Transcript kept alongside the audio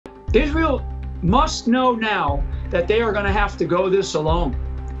Israel must know now that they are going to have to go this alone.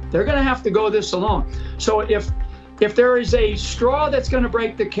 They're going to have to go this alone. So if there is a straw that's going to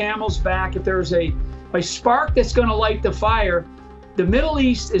break the camel's back, if there's a spark that's going to light the fire, the Middle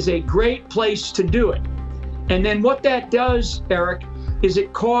East is a great place to do it. And then what that does, Eric, is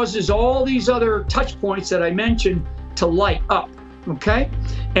it causes all these other touch points that I mentioned to light up, okay?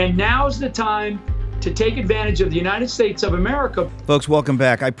 And now's the time to take advantage of the United States of America. Folks, welcome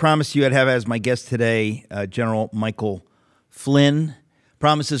back. I promised you I'd have as my guest today General Michael Flynn.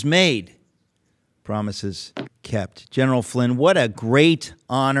 Promises made, promises kept. General Flynn, what a great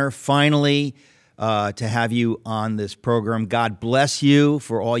honor finally to have you on this program. God bless you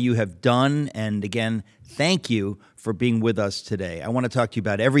for all you have done. And again, thank you for being with us today. I want to talk to you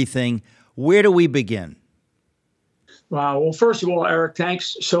about everything. Where do we begin? Wow. Well, first of all, Eric,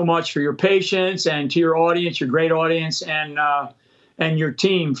 thanks so much for your patience, and to your audience, your great audience, and your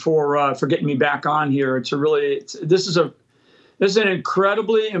team for getting me back on here. This is an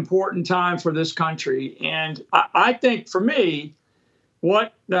incredibly important time for this country, and I think for me,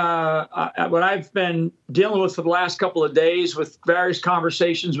 what I've been dealing with for the last couple of days, with various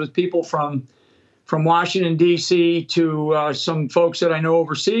conversations with people from Washington D.C. to some folks that I know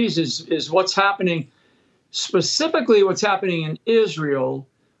overseas, is what's happening. Specifically what's happening in Israel,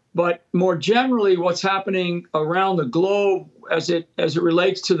 but more generally what's happening around the globe as it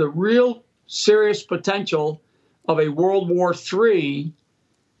relates to the real serious potential of a World War III,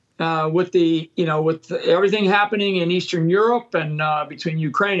 with everything happening in Eastern Europe and between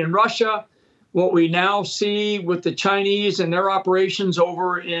Ukraine and Russia, what we now see with the Chinese and their operations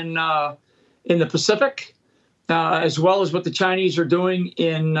over in the Pacific. As well as what the Chinese are doing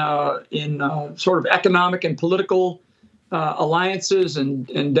in sort of economic and political alliances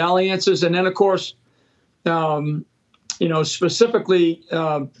and dalliances. And then, of course, specifically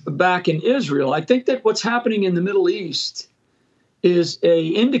back in Israel, I think that what's happening in the Middle East is a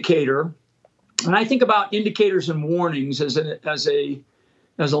indicator. And I think about indicators and warnings as a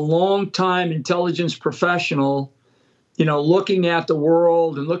longtime intelligence professional, looking at the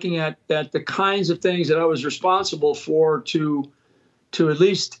world and looking at the kinds of things that I was responsible for to at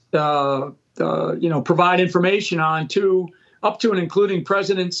least, provide information on up to and including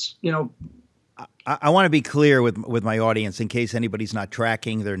presidents, I want to be clear with my audience in case anybody's not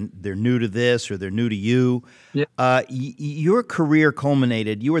tracking, they're new to this or they're new to you. Yeah. Your career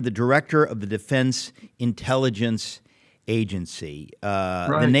culminated, you were the director of the Defense Intelligence Agency,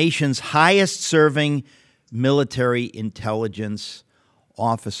 right, the nation's highest serving military intelligence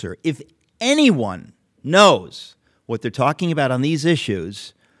officer. If anyone knows what they're talking about on these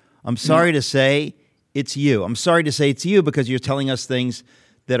issues, I'm sorry to say it's you. I'm sorry to say it's you because you're telling us things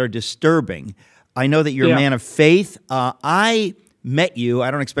that are disturbing. I know that you're a man of faith. I met you,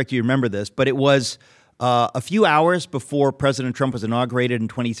 I don't expect you to remember this, but it was a few hours before President Trump was inaugurated in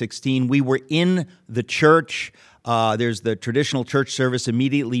 2016. We were in the church. There's the traditional church service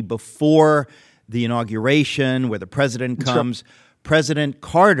immediately before the inauguration where the president comes. Sure. President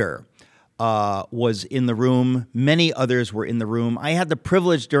Carter was in the room. Many others were in the room. I had the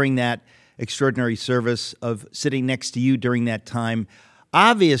privilege during that extraordinary service of sitting next to you during that time.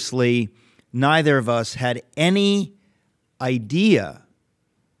 Obviously, neither of us had any idea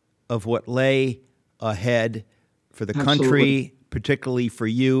of what lay ahead for the country, particularly for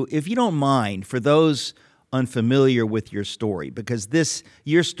you. If you don't mind, for those unfamiliar with your story, because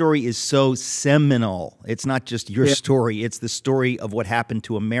your story is so seminal. It's not just your story, it's the story of what happened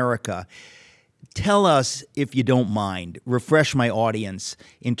to America. Tell us, if you don't mind, refresh my audience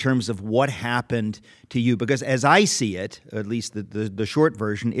in terms of what happened to you, because as I see it, at least the short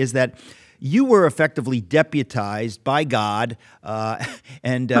version, is that you were effectively deputized by God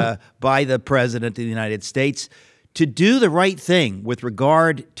and by the President of the United States to do the right thing with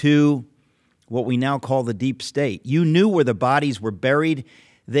regard to what we now call the deep state. You knew where the bodies were buried.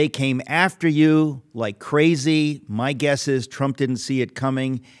 They came after you like crazy. My guess is Trump didn't see it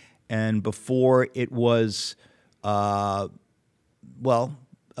coming. And before it was, what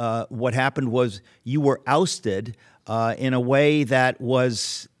happened was you were ousted in a way that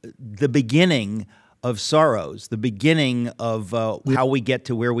was the beginning of sorrows, the beginning of how we get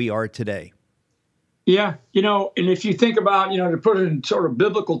to where we are today. Yeah, and if you think about, to put it in sort of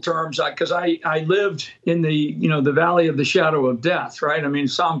biblical terms, because I lived in the, the valley of the shadow of death, right? I mean,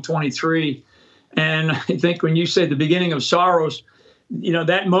 Psalm 23. And I think when you say the beginning of sorrows,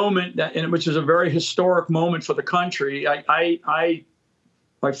 that moment, which is a very historic moment for the country, I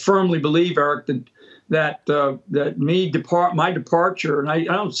firmly believe, Eric, that my departure, and I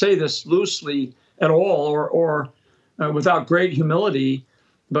don't say this loosely at all or without great humility,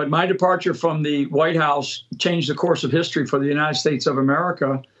 but my departure from the White House changed the course of history for the United States of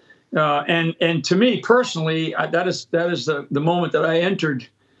America. And to me personally, that is the moment that I entered,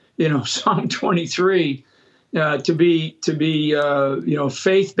 Psalm 23, to be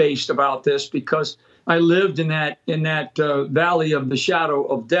faith-based about this, because I lived in that valley of the shadow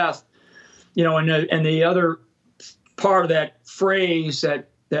of death, and the other part of that phrase,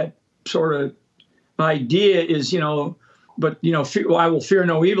 that sort of idea is, but I will fear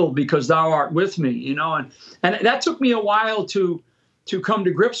no evil because thou art with me, and that took me a while to come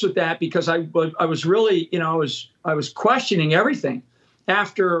to grips with that, because I was really, I was questioning everything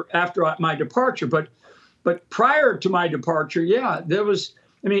after my departure, but prior to my departure, there was,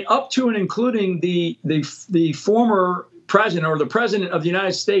 up to and including the former president, or the president of the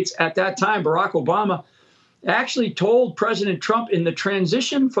United States at that time, Barack Obama, actually told President Trump in the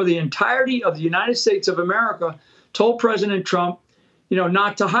transition for the entirety of the United States of America, told President Trump,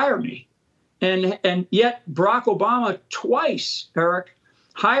 not to hire me. And yet Barack Obama twice, Eric,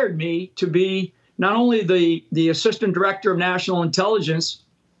 hired me to be not only the assistant director of national intelligence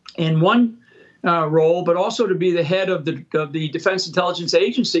in one role, but also to be the head of the Defense Intelligence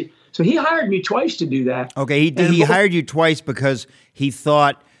Agency. So he hired me twice to do that. Okay, he hired you twice because he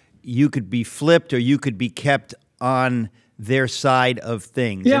thought you could be flipped or you could be kept on their side of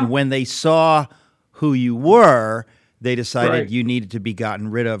things. Yeah. And when they saw who you were, they decided you needed to be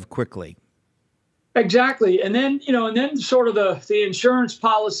gotten rid of quickly. Exactly. And then, sort of the insurance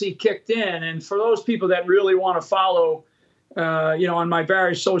policy kicked in. And for those people that really want to follow, on my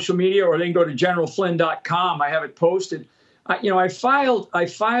various social media, or they can go to generalflynn.com. I have it posted. I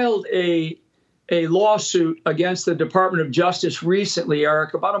filed a lawsuit against the Department of Justice recently,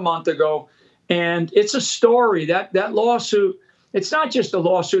 Eric, about a month ago. And it's a story. That lawsuit, it's not just a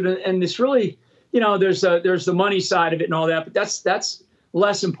lawsuit, and it's really, there's the money side of it and all that, but that's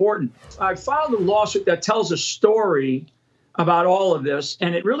less important. I filed a lawsuit that tells a story about all of this,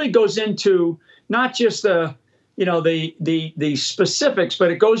 and it really goes into not just the specifics,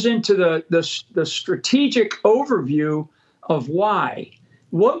 but it goes into the strategic overview of why,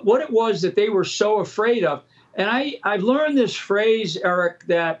 what it was that they were so afraid of. And I've learned this phrase, Eric,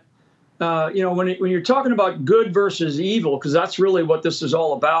 that when you're talking about good versus evil, because that's really what this is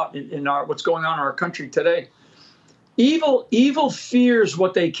all about in what's going on in our country today. Evil fears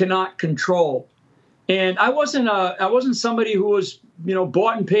what they cannot control. And I wasn't somebody who was,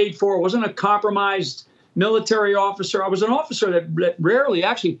 bought and paid for. I wasn't a compromised military officer. I was an officer that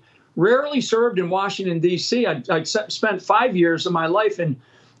rarely served in Washington, D.C. I'd spent 5 years of my life in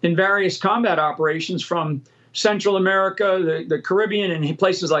various combat operations from Central America, the Caribbean, and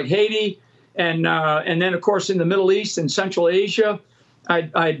places like Haiti, and then of course in the Middle East and Central Asia.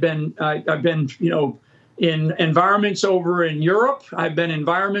 I've been in environments over in Europe. I've been in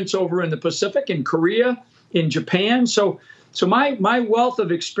environments over in the Pacific, in Korea, in Japan. So my wealth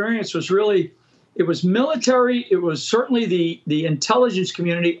of experience was really, it was military. It was certainly the intelligence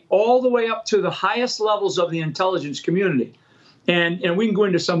community, all the way up to the highest levels of the intelligence community. And we can go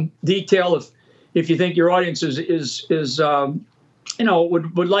into some detail if you think your audience would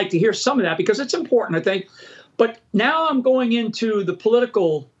like to hear some of that, because it's important, I think. But now I'm going into the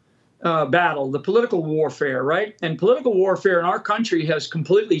political battle, the political warfare, right? And political warfare in our country has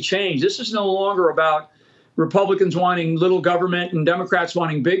completely changed. This is no longer about Republicans wanting little government and Democrats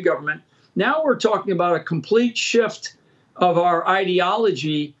wanting big government. Now we're talking about a complete shift of our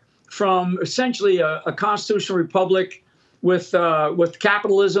ideology from essentially a constitutional republic with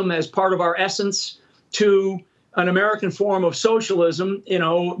capitalism as part of our essence to an American form of socialism,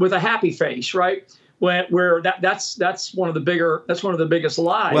 with a happy face, right? Where that's one of the biggest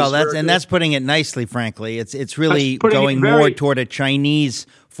lies. Well, that's putting it nicely, frankly. It's really going more toward a Chinese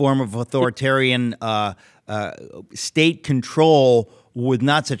form of authoritarian state control with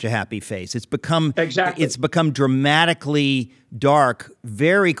not such a happy face. It's become dramatically dark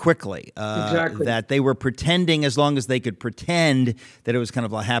very quickly. That they were pretending, as long as they could pretend, that it was kind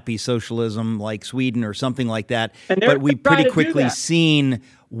of a happy socialism like Sweden or something like that. But we've pretty quickly seen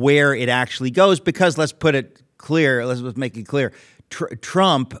where it actually goes, because let's make it clear,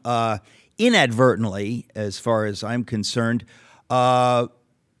 Trump inadvertently, as far as I'm concerned,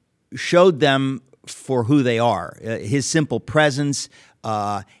 showed them for who they are. His simple presence,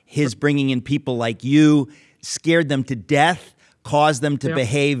 his bringing in people like you, scared them to death, caused them to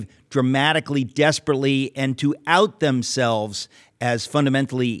behave dramatically, desperately, and to out themselves as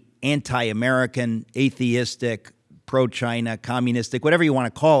fundamentally anti-American, atheistic, pro-China, communistic, whatever you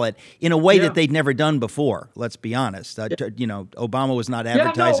want to call it, in a way that they'd never done before. Let's be honest. Obama was not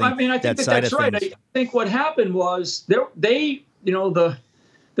advertising I think that side that's of right. things. I think what happened was the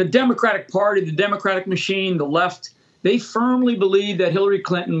the Democratic Party, the Democratic machine, the left, they firmly believed that Hillary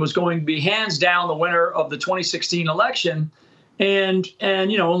Clinton was going to be hands down the winner of the 2016 election. And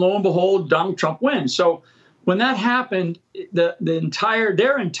lo and behold, Donald Trump wins. So when that happened, their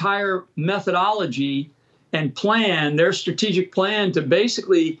entire methodology and plan, their strategic plan to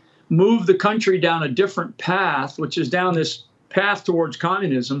basically move the country down a different path, which is down this path towards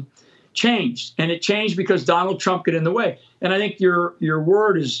communism, changed. And it changed because Donald Trump got in the way. And I think your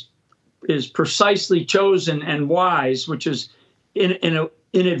word is precisely chosen and wise, which is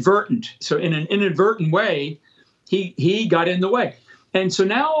inadvertent. So in an inadvertent way, he got in the way. And so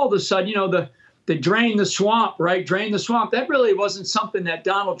now all of a sudden, the drain the swamp, right? Drain the swamp. That really wasn't something that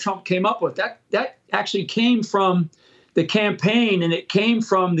Donald Trump came up with. That actually came from the campaign, and it came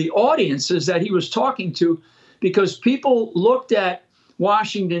from the audiences that he was talking to, because people looked at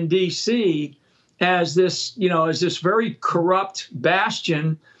Washington, D.C. as this very corrupt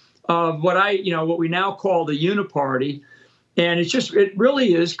bastion of what we now call the uniparty. And it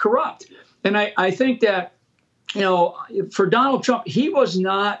really is corrupt. And I think that, for Donald Trump, he was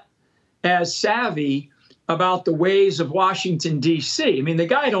not as savvy about the ways of Washington, D.C. I mean, the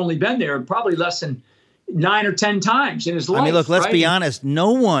guy had only been there probably less than 9 or 10 times in his life. I mean, look, let's right? be honest.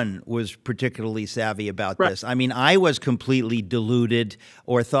 No one was particularly savvy about this. I mean, I was completely deluded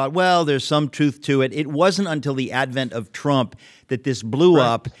or thought, well, there's some truth to it. It wasn't until the advent of Trump that this blew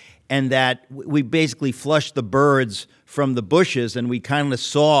up, and that we basically flushed the birds from the bushes, and we kind of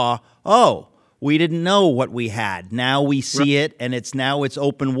saw, we didn't know what we had. Now we see it, and it's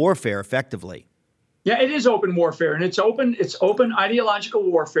open warfare, effectively. Yeah, it is open warfare, and it's open ideological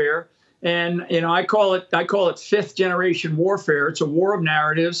warfare. And I call it fifth generation warfare. It's a war of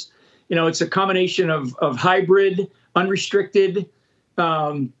narratives. It's a combination of hybrid, unrestricted,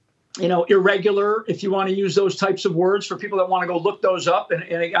 irregular, if you want to use those types of words for people that want to go look those up. And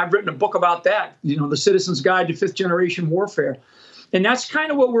I've written a book about that, The Citizen's Guide to Fifth Generation Warfare. And that's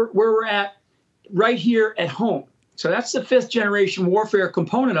kind of where we're at right here at home. So that's the fifth generation warfare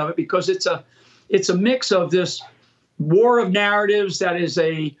component of it, because it's a mix of this war of narratives that is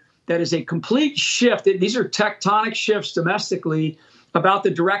a complete shift. These are tectonic shifts domestically about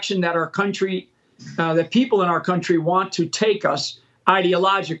the direction that our country, that people in our country want to take us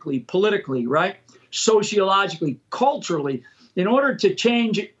ideologically, politically, right? Sociologically, culturally, in order to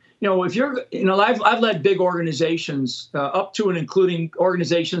change. If you're, I've led big organizations up to and including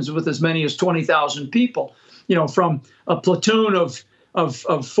organizations with as many as 20,000 people, from a platoon of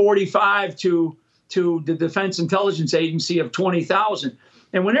 45 to the Defense Intelligence Agency of 20,000.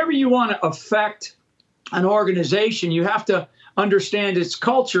 And whenever you want to affect an organization, you have to understand its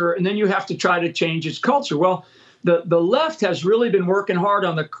culture, and then you have to try to change its culture. Well, the left has really been working hard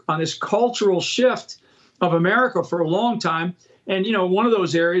on this cultural shift of America for a long time. And, one of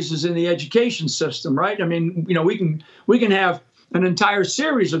those areas is in the education system, right? I mean, we can have an entire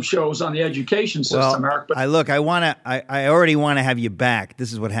series of shows on the education system, Eric. But I already want to have you back.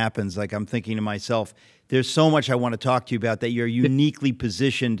 This is what happens. Like, I'm thinking to myself, there's so much I want to talk to you about that you're uniquely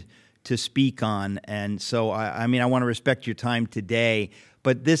positioned to speak on. And so, I want to respect your time today,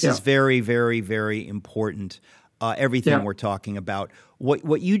 but this is very, very, very important. Everything we're talking about.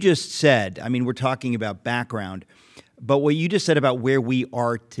 What you just said, we're talking about background, but what you just said about where we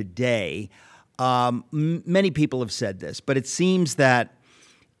are today, many people have said this, but it seems that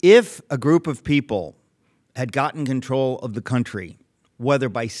if a group of people had gotten control of the country, whether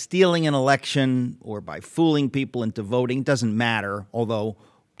by stealing an election or by fooling people into voting, it doesn't matter, although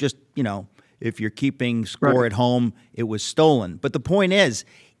just, if you're keeping score at home, it was stolen. But the point is,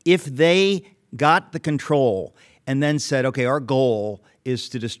 if they got the control and then said, okay, our goal is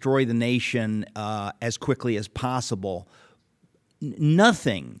to destroy the nation as quickly as possible,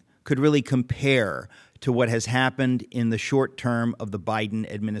 nothing could really compare to what has happened in the short term of the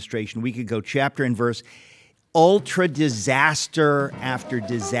Biden administration. We could go chapter and verse, ultra disaster after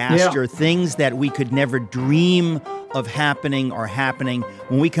disaster, things that we could never dream of happening are happening.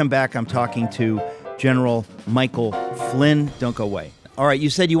 When we come back, I'm talking to General Michael Flynn. Don't go away. All right, you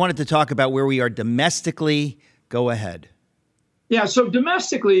said you wanted to talk about where we are domestically. Go ahead. Yeah, so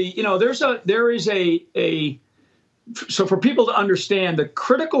domestically, so for people to understand the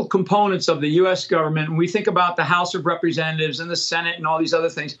critical components of the U.S. government, when we think about the House of Representatives and the Senate and all these other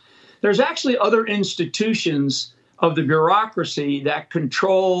things, there's actually other institutions of the bureaucracy that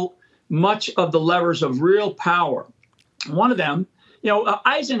control much of the levers of real power. One of them,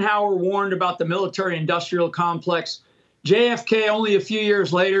 Eisenhower warned about the military-industrial complex. JFK, only a few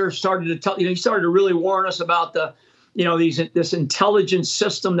years later, started to tell, he started to really warn us about this intelligence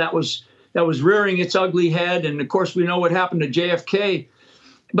system that was rearing its ugly head. And of course, we know what happened to JFK.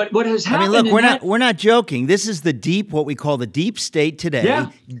 But what has happened? I mean, look, we're not joking. This is what we call the deep state today.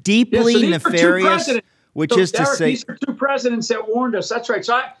 Yeah. Deeply so nefarious, which is to Eric, say, these are two presidents that warned us. That's right.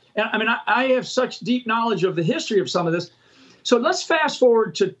 So I have such deep knowledge of the history of some of this. So let's fast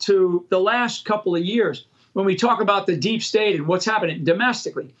forward to the last couple of years when we talk about the deep state and what's happening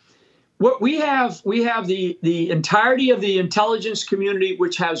domestically. What we have the entirety of the intelligence community,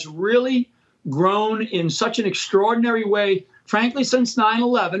 which has really grown in such an extraordinary way, frankly, since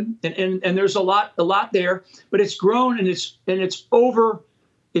 9/11, and there's a lot there, but it's grown and it's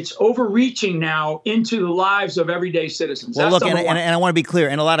overreaching now into the lives of everyday citizens. Well, look, and I want to be clear,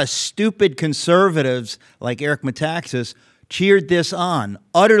 and a lot of stupid conservatives like Eric Metaxas cheered this on,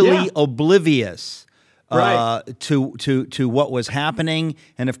 utterly oblivious to what was happening,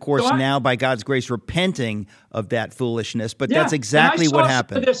 and of course now, by God's grace, repenting of that foolishness. But that's exactly what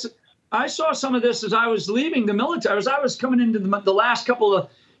happened. I saw some of this as I was leaving the military. As I was coming into the last couple of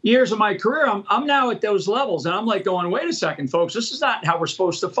years of my career, I'm now at those levels, and I'm like going, wait a second, folks, this is not how we're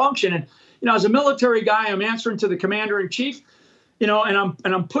supposed to function. And as a military guy, I'm answering to the commander in chief, and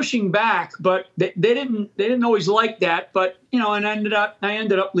I'm pushing back, but they didn't always like that. But and I ended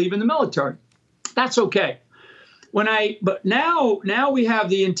up leaving the military. That's okay. But now we have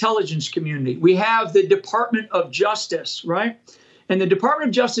the intelligence community. We have the Department of Justice, right? And the Department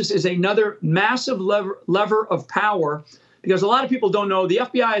of Justice is another massive lever of power, because a lot of people don't know the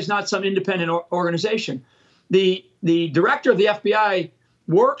FBI is not some independent organization. The director of the FBI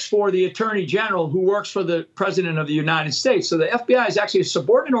works for the Attorney General, who works for the President of the United States. So the FBI is actually a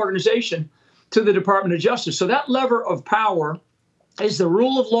subordinate organization to the Department of Justice. So that lever of power is the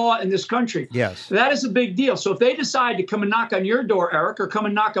rule of law in this country. Yes. That is a big deal. So if they decide to come and knock on your door, Eric, or come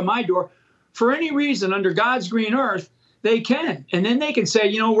and knock on my door, for any reason under God's green earth, they can. And then they can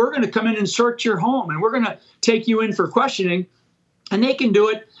say, we're going to come in and search your home, and we're going to take you in for questioning. And they can do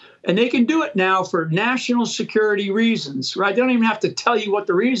it. And they can do it now for national security reasons, right? They don't even have to tell you what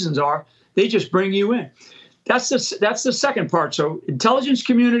the reasons are. They just bring you in. That's the second part. So intelligence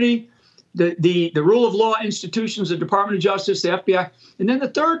community, the rule of law institutions, the Department of Justice, the FBI. And then the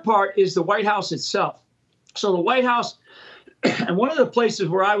third part is the White House itself. So the White House, and one of the places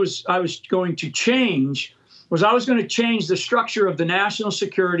where I was going to change was I was going to change the structure of the national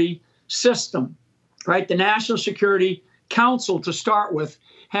security system, right? The National Security Council, to start with,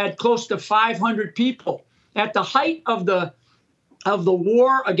 had close to 500 people. At the height of the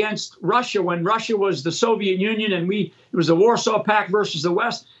war against Russia, when Russia was the Soviet Union and it was the Warsaw Pact versus the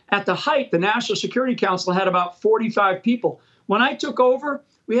West, at the height, the National Security Council had about 45 people. When I took over,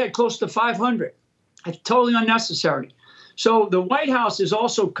 we had close to 500. It's totally unnecessary. So the White House is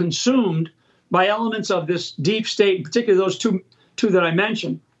also consumed by elements of this deep state, particularly those two that I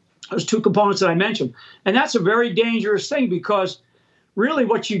mentioned, those two components that I mentioned. And that's a very dangerous thing, because really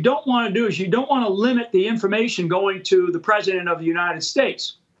what you don't want to do is you don't want to limit the information going to the President of the United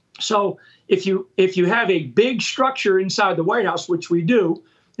States. So if you have a big structure inside the White House, which we do,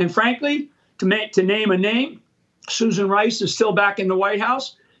 and frankly, to name a name, Susan Rice is still back in the White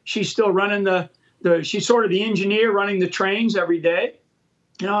House. She's still running she's sort of the engineer running the trains every day.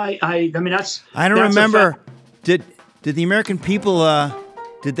 I mean, that's. I don't remember. Did the American people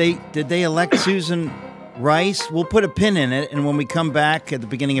did they elect Susan Rice? We'll put a pin in it, and when we come back at the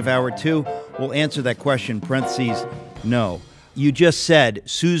beginning of hour 2, we'll answer that question. Parentheses, no. You just said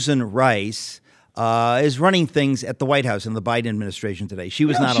Susan Rice is running things at the White House in the Biden administration today. She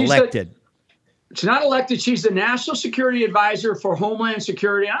was not elected. She's not elected. She's the National Security Advisor for Homeland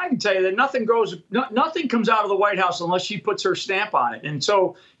Security. And I can tell you that nothing comes out of the White House unless she puts her stamp on it. And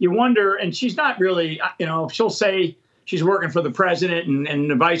so you wonder, and she's not really, she'll say she's working for the president and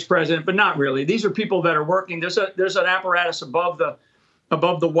the vice president, but not really. These are people that are working. There's an apparatus above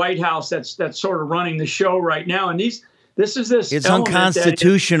the White House that's sort of running the show right now. And it's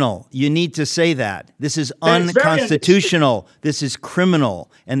unconstitutional. You need to say that. This is unconstitutional. This is criminal.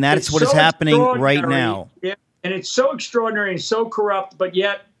 And that's what is happening right now. Yeah. And it's so extraordinary and so corrupt, but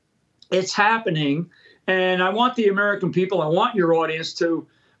yet it's happening. And I want the American people, I want your audience to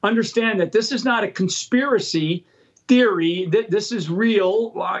understand that this is not a conspiracy theory, that this is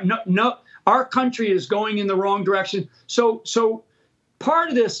real. No, our country is going in the wrong direction. So part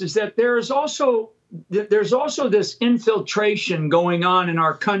of this is that there's also this infiltration going on in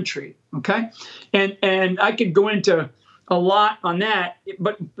our country, okay? And I could go into a lot on that,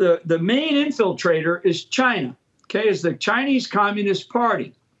 but the main infiltrator is China, okay? Is the Chinese Communist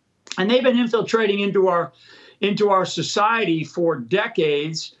Party. And they've been infiltrating into our society for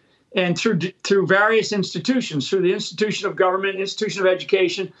decades, and through various institutions, through the institution of government, institution of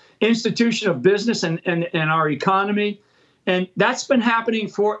education, institution of business and our economy. And that's been happening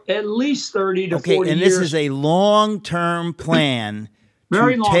for at least 30 to 40 years. Okay, and this is a long-term plan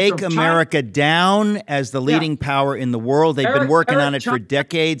Very to long take term. America down as the leading power in the world. They've been working on it for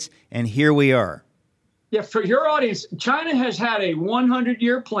decades, and here we are. Yeah, for your audience, China has had a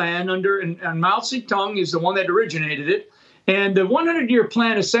 100-year plan and Mao Zedong is the one that originated it. And the 100-year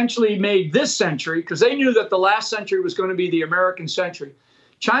plan essentially made this century, because they knew that the last century was going to be the American century.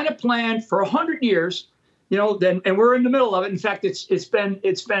 China planned for 100 years, and we're in the middle of it. In fact, it's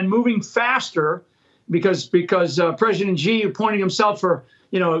been moving faster because President Xi appointing himself for,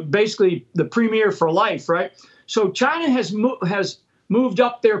 basically the premier for life, right? So China has moved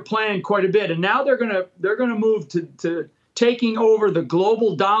up their plan quite a bit, and now they're gonna move to taking over the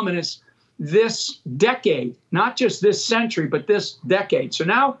global dominance this decade, not just this century, but this decade. So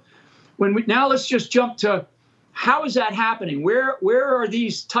now, let's just jump to how is that happening? Where are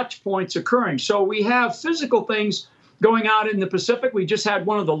these touch points occurring? So we have physical things going on in the Pacific. We just had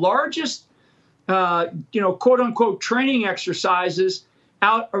one of the largest, quote unquote, training exercises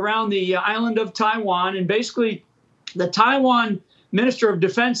out around the island of Taiwan. And basically, the Taiwan Minister of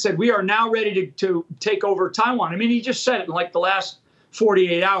Defense said, we are now ready to take over Taiwan. I mean, he just said it in like the last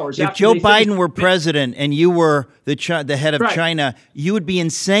 48 hours. If Joe Biden were president and you were the head of China, you would be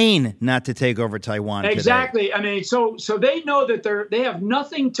insane not to take over Taiwan Exactly. today. I mean, so they know that they have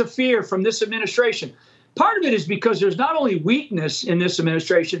nothing to fear from this administration. Part of it is because there's not only weakness in this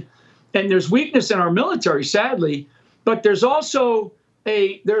administration, and there's weakness in our military, sadly, but there's also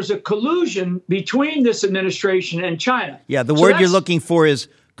there's a collusion between this administration and China. Yeah, the word you're looking for is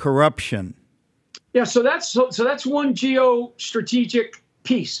corruption. Yeah, so that's one geostrategic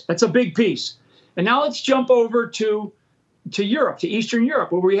piece. That's a big piece. And now let's jump over to Europe, to Eastern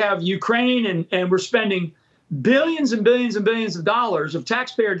Europe, where we have Ukraine, and we're spending billions and billions and billions of dollars, of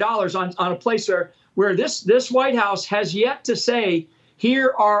taxpayer dollars, on a place where this White House has yet to say,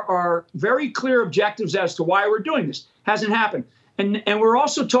 here are our very clear objectives as to why we're doing this. Hasn't happened. And we're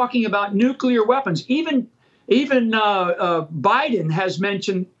also talking about nuclear weapons. Even Biden has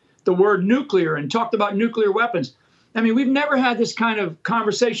mentioned the word nuclear and talked about nuclear weapons. I mean, we've never had this kind of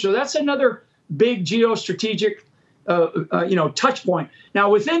conversation. So that's another big geostrategic, touch point.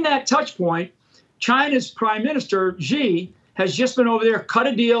 Now, within that touch point, China's Prime Minister Xi has just been over there, cut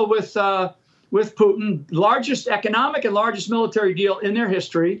a deal with Putin, largest economic and largest military deal in their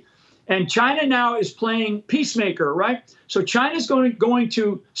history. And China now is playing peacemaker, right? So China's going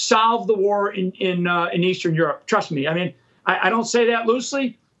to solve the war in Eastern Europe. Trust me. I mean, I don't say that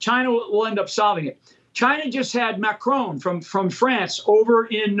loosely. China will end up solving it. China just had Macron from France over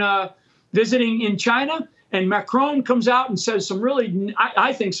in visiting in China, and Macron comes out and says some really,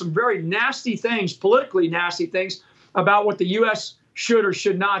 I think, some very nasty things, politically nasty things about what the U.S. should or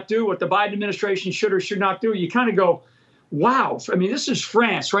should not do, what the Biden administration should or should not do. You kind of go, wow. I mean, this is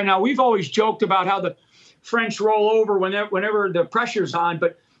France right now. We've always joked about how the French roll over whenever the pressure's on,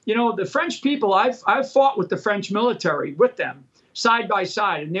 but the French people, I've fought with the French military, with them, side by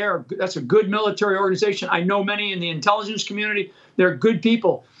side, and that's a good military organization. I know many in the intelligence community. They're good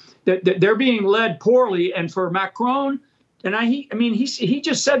people. They're being led poorly, and for Macron, and he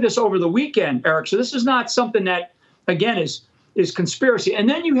just said this over the weekend, Eric. So this is not something that, again, is conspiracy. And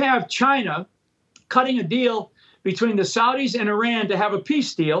then you have China cutting a deal between the Saudis and Iran to have a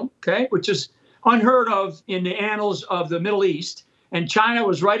peace deal, okay, which is unheard of in the annals of the Middle East. And China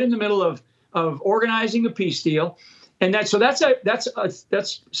was right in the middle of organizing a peace deal. And that's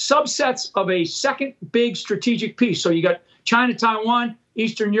subsets of a second big strategic piece. So you got China, Taiwan,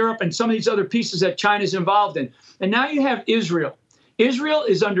 Eastern Europe, and some of these other pieces that China's involved in. And now you have Israel. Israel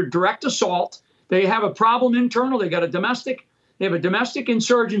is under direct assault. They have a problem internal. They have a domestic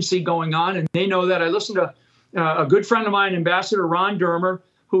insurgency going on, and they know that. I listened to a good friend of mine, Ambassador Ron Dermer,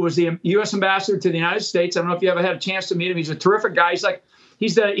 who was the U.S. ambassador to the United States. I don't know if you ever had a chance to meet him. He's a terrific guy.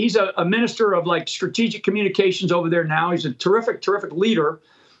 He's a minister of strategic communications over there now. He's a terrific leader,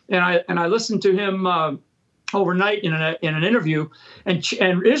 and I listened to him overnight in an interview. And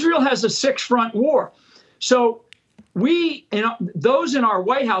Israel has a six-front war. So those in our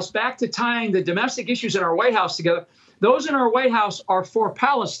White House, back to tying the domestic issues in our White House together, those in our White House are for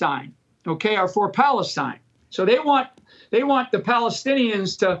Palestine. Okay, are for Palestine. So they want the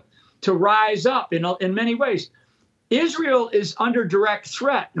Palestinians to rise up in many ways. Israel is under direct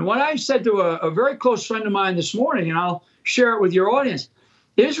threat. And what I said to a very close friend of mine this morning, and I'll share it with your audience,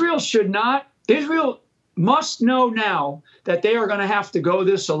 Israel must know now that they are going to have to go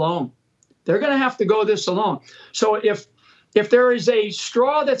this alone. They're going to have to go this alone. So if there is a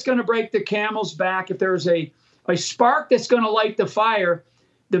straw that's going to break the camel's back, if there is a spark that's going to light the fire,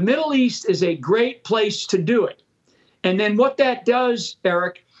 the Middle East is a great place to do it. And then what that does,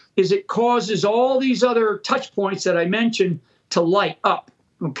 Eric, is it causes all these other touch points that I mentioned to light up.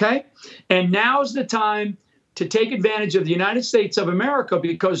 Okay. And now's the time to take advantage of the United States of America,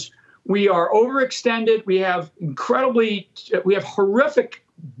 because we are overextended. We have horrific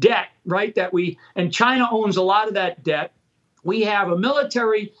debt, right? And China owns a lot of that debt. We have a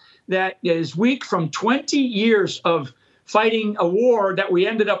military that is weak from 20 years of fighting a war that we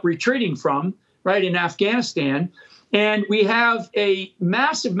ended up retreating from, right, in Afghanistan. And we have a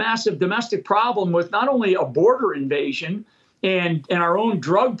massive, massive domestic problem with not only a border invasion and our own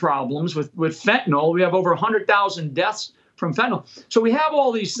drug problems with fentanyl. We have over 100,000 deaths from fentanyl. So we have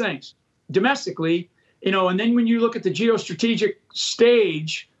all these things domestically, and then when you look at the geostrategic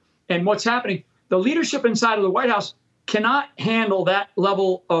stage and what's happening, the leadership inside of the White House cannot handle that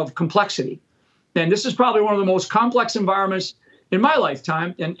level of complexity. And this is probably one of the most complex environments in my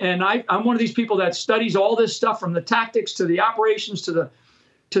lifetime. And I'm one of these people that studies all this stuff, from the tactics to the operations to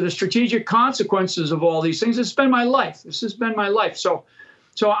the strategic consequences of all these things. It's been my life. This has been my life. So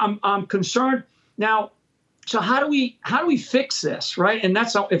I'm concerned now. So how do we fix this, right? And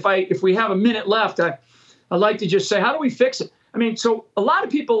that's how, if we have a minute left, I'd like to just say, how do we fix it? I mean, so a lot of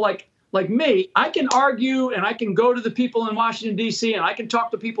people like me, I can argue and I can go to the people in Washington, D.C., and I can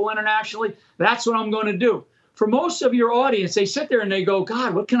talk to people internationally. That's what I'm going to do. For most of your audience, they sit there and they go,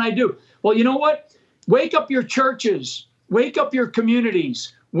 God, what can I do? Well, you know what? Wake up your churches, wake up your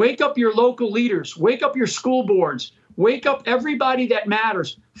communities, wake up your local leaders, wake up your school boards, wake up everybody that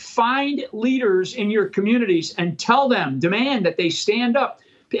matters. Find leaders in your communities and tell them, demand that they stand up.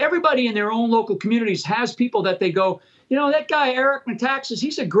 Everybody in their own local communities has people that they go, that guy, Eric Metaxas,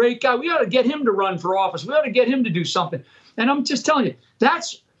 he's a great guy. We ought to get him to run for office. We ought to get him to do something. And I'm just telling you,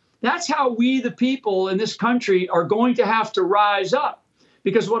 that's how we, the people in this country, are going to have to rise up.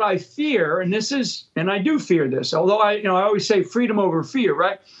 Because what I fear, and I do fear this, although I always say freedom over fear,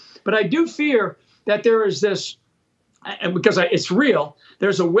 right? But I do fear that there is this, and because it's real,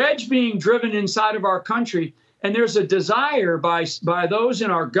 there's a wedge being driven inside of our country, and there's a desire by those in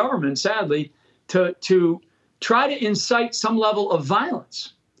our government, sadly, to try to incite some level of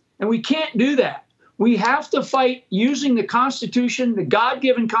violence. And we can't do that. We have to fight using the Constitution, the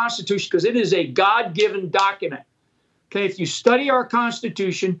God-given Constitution, because it is a God-given document. Okay, if you study our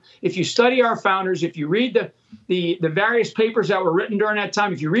Constitution, if you study our founders, if you read the various papers that were written during that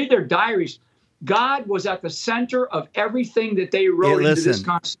time, if you read their diaries, God was at the center of everything that they wrote into this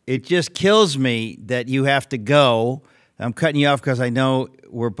Constitution. It just kills me that you have to go. I'm cutting you off because I know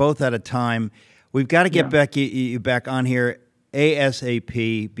we're both out of time. We've got to get you back on here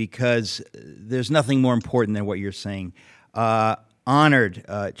ASAP, because there's nothing more important than what you're saying. Honored,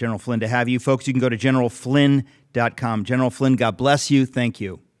 General Flynn, to have you. Folks, you can go to generalflynn.com. General Flynn, God bless you. Thank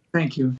you. Thank you.